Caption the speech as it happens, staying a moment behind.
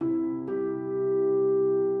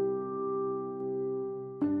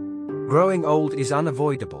Growing old is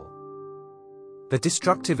unavoidable. The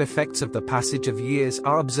destructive effects of the passage of years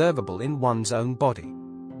are observable in one's own body.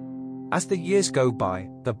 As the years go by,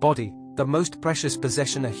 the body, the most precious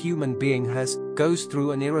possession a human being has, goes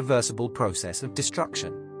through an irreversible process of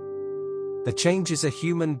destruction. The changes a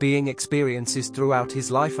human being experiences throughout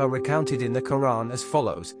his life are recounted in the Qur'an as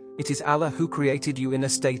follows: "It is Allah who created you in a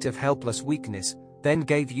state of helpless weakness, then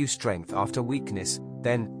gave you strength after weakness,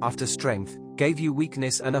 then, after strength, gave you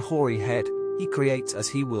weakness and a hoary head. He creates as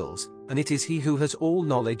He wills, and it is He who has all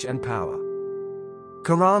knowledge and power."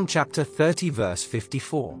 Quran chapter 30 verse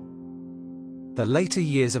 54. The later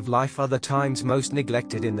years of life are the times most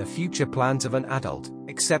neglected in the future plans of an adult,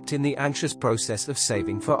 except in the anxious process of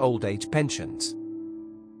saving for old age pensions.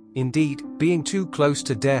 Indeed, being too close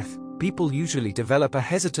to death, people usually develop a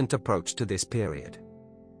hesitant approach to this period.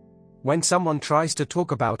 When someone tries to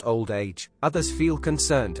talk about old age, others feel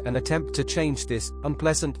concerned and attempt to change this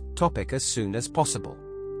unpleasant topic as soon as possible.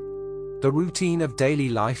 The routine of daily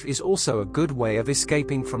life is also a good way of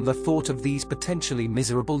escaping from the thought of these potentially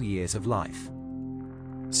miserable years of life.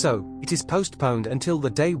 So, it is postponed until the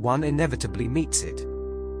day one inevitably meets it.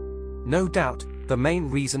 No doubt, the main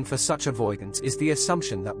reason for such avoidance is the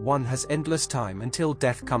assumption that one has endless time until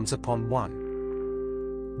death comes upon one.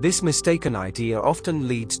 This mistaken idea often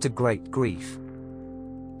leads to great grief.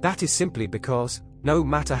 That is simply because, no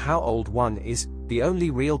matter how old one is, the only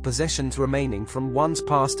real possessions remaining from one's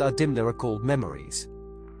past are dimly recalled memories.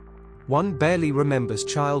 One barely remembers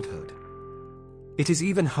childhood. It is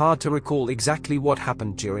even hard to recall exactly what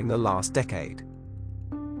happened during the last decade.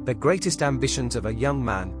 The greatest ambitions of a young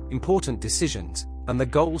man, important decisions, and the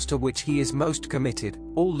goals to which he is most committed,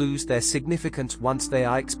 all lose their significance once they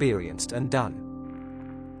are experienced and done.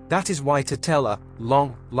 That is why to tell a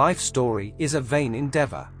long life story is a vain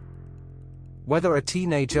endeavor. Whether a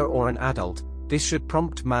teenager or an adult, this should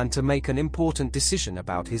prompt man to make an important decision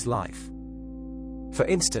about his life. For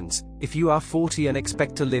instance, if you are 40 and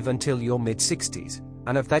expect to live until your mid-60s,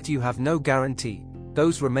 and of that you have no guarantee,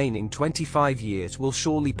 those remaining 25 years will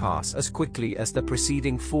surely pass as quickly as the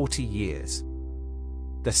preceding 40 years.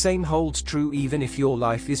 The same holds true even if your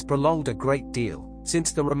life is prolonged a great deal,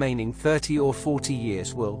 since the remaining 30 or 40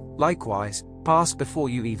 years will, likewise, pass before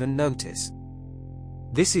you even notice.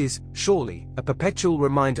 This is, surely, a perpetual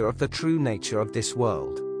reminder of the true nature of this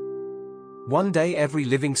world. One day every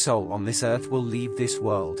living soul on this earth will leave this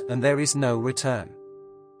world, and there is no return.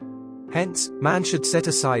 Hence, man should set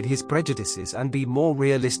aside his prejudices and be more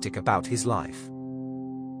realistic about his life.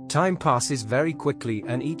 Time passes very quickly,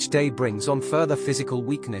 and each day brings on further physical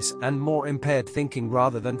weakness and more impaired thinking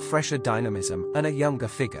rather than fresher dynamism and a younger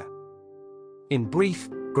figure. In brief,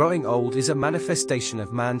 growing old is a manifestation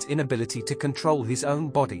of man's inability to control his own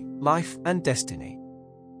body, life, and destiny.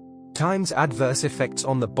 Time's adverse effects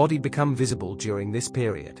on the body become visible during this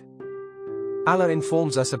period. Allah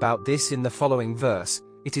informs us about this in the following verse: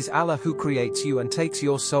 "It is Allah who creates you and takes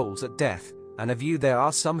your souls at death, and of you there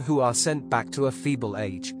are some who are sent back to a feeble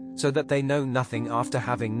age, so that they know nothing after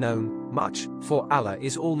having known much, for Allah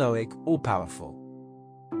is all-knowing, all-powerful."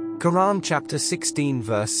 Quran chapter 16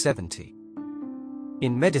 verse 70.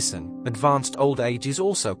 In medicine, advanced old age is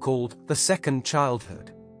also called the second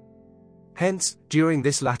childhood. Hence, during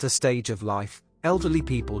this latter stage of life, elderly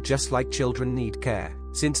people just like children need care,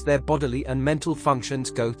 since their bodily and mental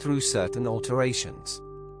functions go through certain alterations.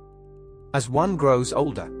 As one grows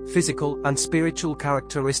older, physical and spiritual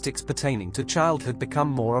characteristics pertaining to childhood become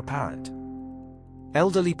more apparent.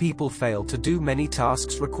 Elderly people fail to do many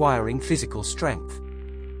tasks requiring physical strength.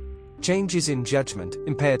 Changes in judgment,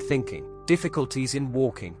 impaired thinking, difficulties in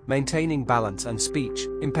walking, maintaining balance and speech,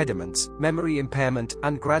 impediments, memory impairment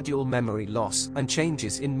and gradual memory loss, and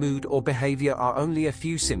changes in mood or behavior are only a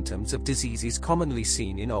few symptoms of diseases commonly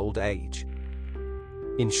seen in old age.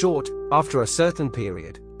 In short, after a certain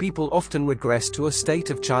period, people often regress to a state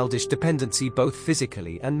of childish dependency both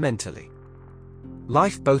physically and mentally.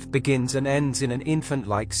 Life both begins and ends in an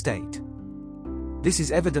infant-like state. This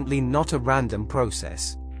is evidently not a random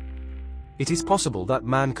process. It is possible that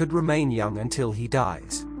man could remain young until he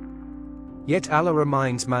dies. Yet Allah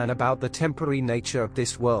reminds man about the temporary nature of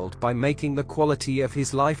this world by making the quality of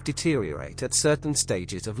his life deteriorate at certain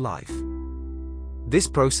stages of life. This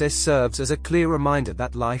process serves as a clear reminder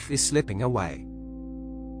that life is slipping away.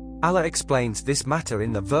 Allah explains this matter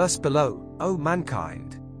in the verse below: "O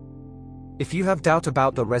mankind, if you have doubt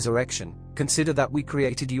about the resurrection, consider that we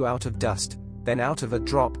created you out of dust, then out of a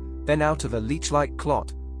drop, then out of a leech-like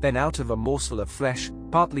clot, then out of a morsel of flesh,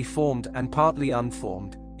 partly formed and partly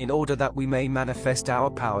unformed, in order that we may manifest our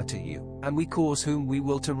power to you, and we cause whom we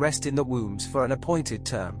will to rest in the wombs for an appointed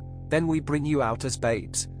term, then we bring you out as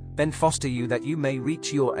babes, then foster you that you may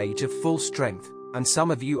reach your age of full strength, and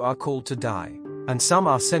some of you are called to die, and some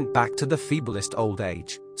are sent back to the feeblest old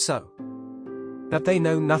age, so that they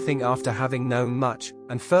know nothing after having known much.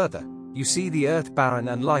 And further, you see the earth barren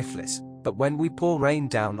and lifeless, but when we pour rain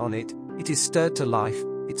down on it, it is stirred to life,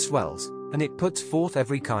 it swells, and it puts forth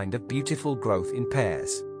every kind of beautiful growth in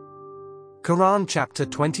pairs. Qur'an chapter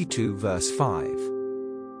 22 verse 5.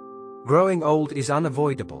 Growing old is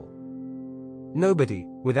unavoidable. Nobody,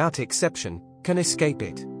 without exception, can escape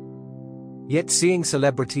it. Yet seeing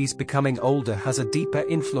celebrities becoming older has a deeper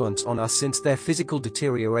influence on us since their physical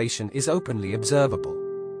deterioration is openly observable.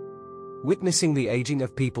 Witnessing the aging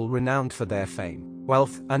of people renowned for their fame,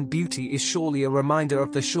 wealth, and beauty is surely a reminder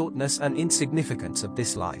of the shortness and insignificance of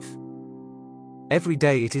this life. Every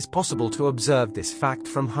day it is possible to observe this fact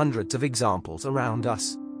from hundreds of examples around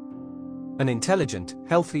us. An intelligent,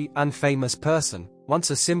 healthy, and famous person, once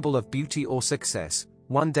a symbol of beauty or success,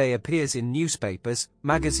 one day appears in newspapers,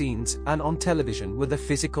 magazines, and on television with a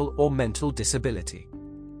physical or mental disability.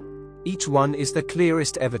 Each one is the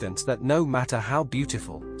clearest evidence that no matter how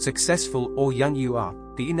beautiful, successful, or young you are,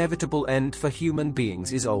 the inevitable end for human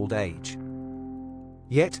beings is old age.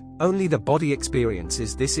 Yet, only the body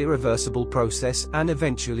experiences this irreversible process and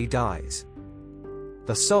eventually dies.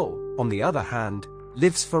 The soul, on the other hand,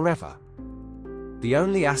 lives forever. The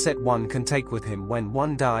only asset one can take with him when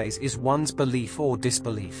one dies is one's belief or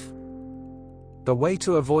disbelief. The way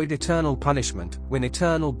to avoid eternal punishment, win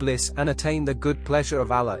eternal bliss, and attain the good pleasure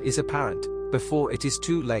of Allah is apparent. Before it is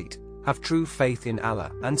too late, have true faith in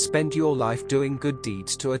Allah and spend your life doing good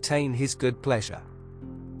deeds to attain His good pleasure.